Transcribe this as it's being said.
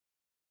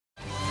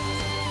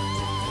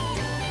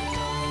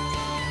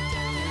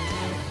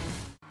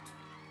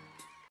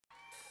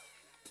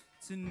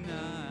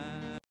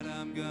Tonight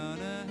I'm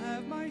gonna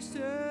have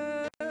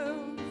myself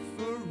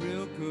a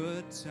real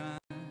good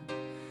time.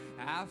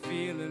 I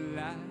feel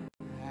alive,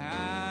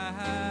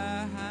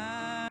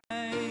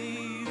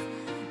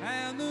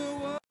 and the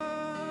world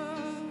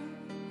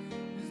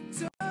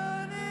is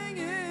turning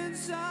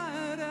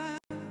inside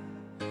out.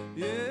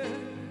 Yeah,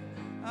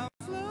 I'm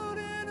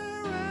floating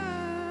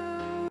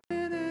around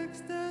in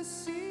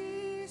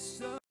ecstasy,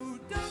 so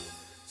don't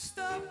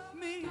stop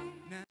me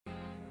now.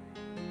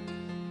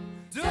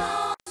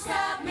 Don't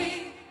stop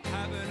me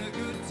having a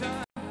good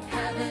time.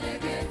 Having a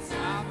good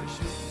time. I'm a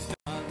shooting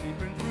star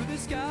leaping through the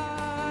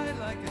sky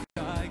like a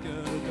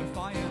tiger,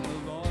 defying the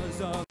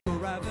laws of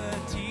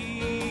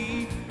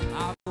gravity.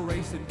 I'm a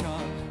racing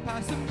car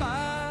passing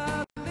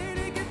by,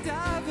 Lady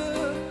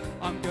Godiva.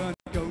 I'm gonna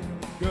go,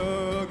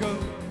 go, go.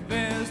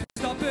 There's no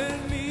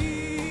stopping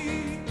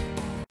me.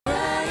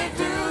 Running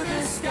through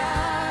the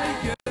sky,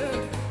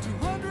 yeah.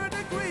 200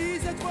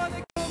 degrees, that's why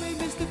they call me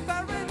Mr.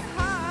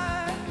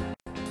 Fahrenheit.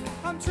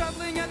 I'm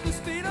traveling at the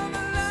speed of the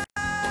light.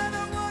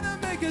 I wanna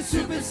make a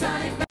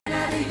supersonic man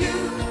out of you.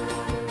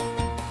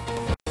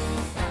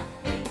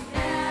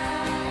 I'm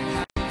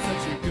having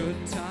such a good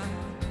time.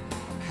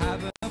 I'm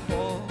having a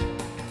ball.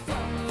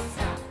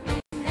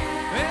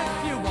 If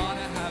you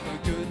wanna have a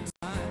good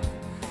time,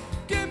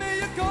 give me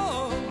a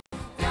call.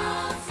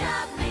 Don't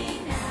stop me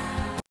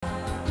now.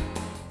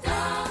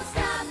 Don't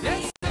stop me.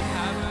 Yes, I'm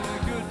having a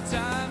good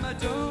time. I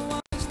don't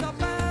want to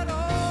stop at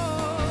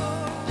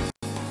all.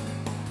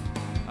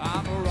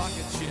 I'm a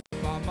rocket ship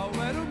on my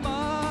way to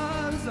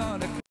Mars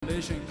on a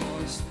collision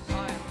course.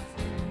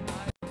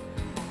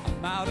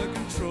 I'm out of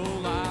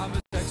control. I'm a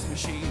sex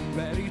machine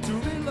ready to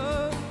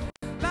reload,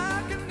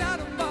 like an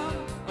atom bomb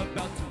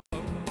about to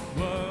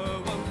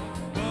whoa, whoa,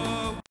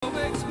 whoa, whoa,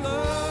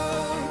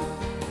 explode.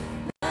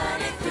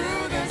 Running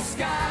through the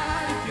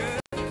sky, yeah.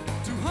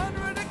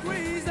 200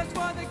 degrees, that's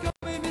why they call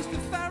me Mr.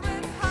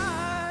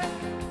 Fahrenheit.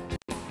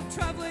 I'm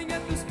traveling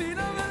at the speed of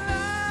a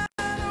light. I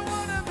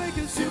wanna make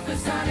a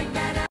supersonic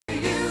man out of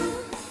you.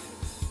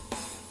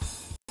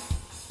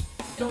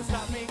 Don't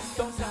stop me,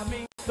 don't stop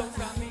me, don't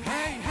stop me.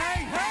 Hey,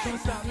 hey, hey! Don't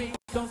stop me,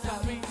 don't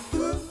stop me.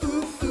 Ooh,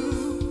 ooh,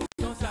 ooh.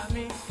 Don't stop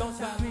me, don't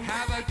stop me.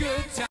 Have a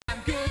good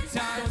time, good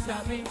time. Don't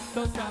stop me,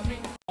 don't stop me.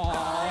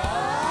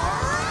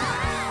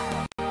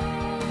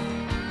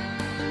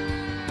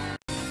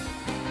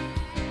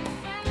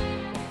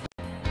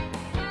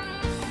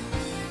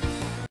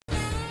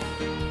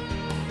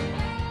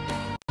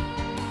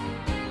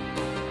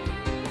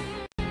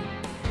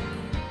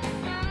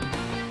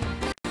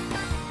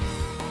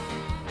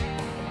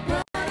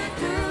 Running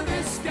through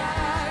the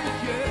sky,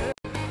 yeah.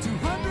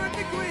 200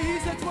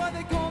 degrees, that's why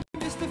they call me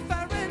Mr.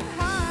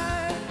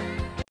 Fahrenheit.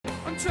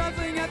 I'm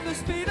traveling at the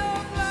speed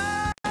of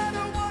light.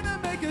 I wanna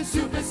make a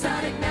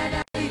supersonic